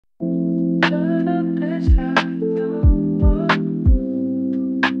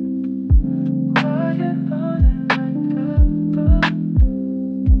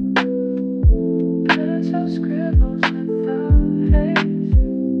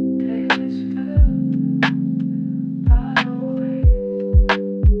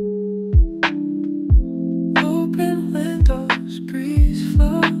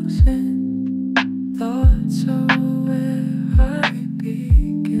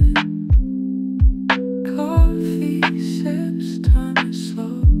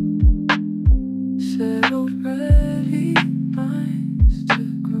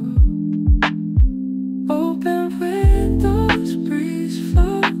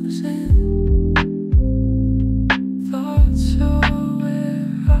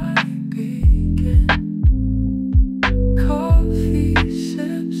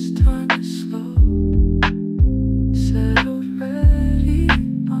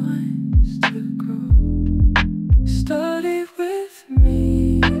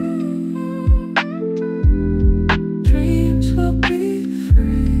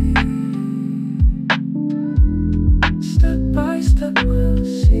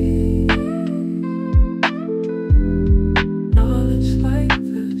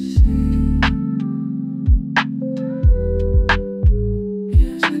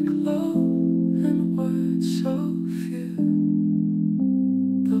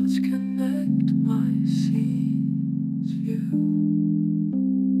Thoughts connect my scenes view.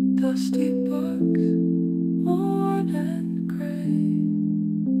 Dusty books, worn and gray,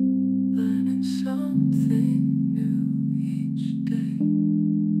 learning something new each day.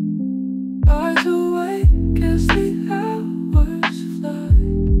 Eyes awake as the hours fly.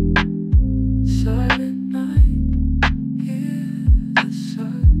 Silent night, hear the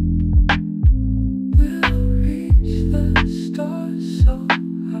sigh. We'll reach the stars so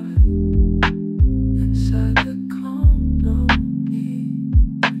high. Inside the calm, no need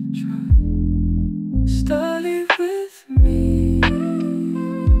to try. Study with me.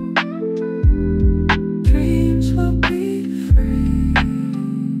 Dreams will be free.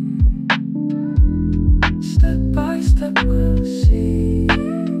 Step by step we'll see.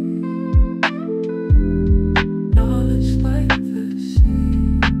 Knowledge like the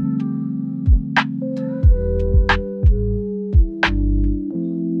sea.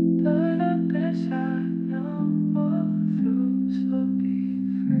 Turn up this I know all through, so be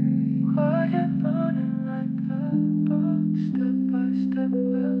free. Quiet morning like a book. Step by step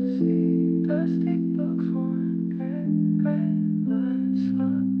we'll see. Dusty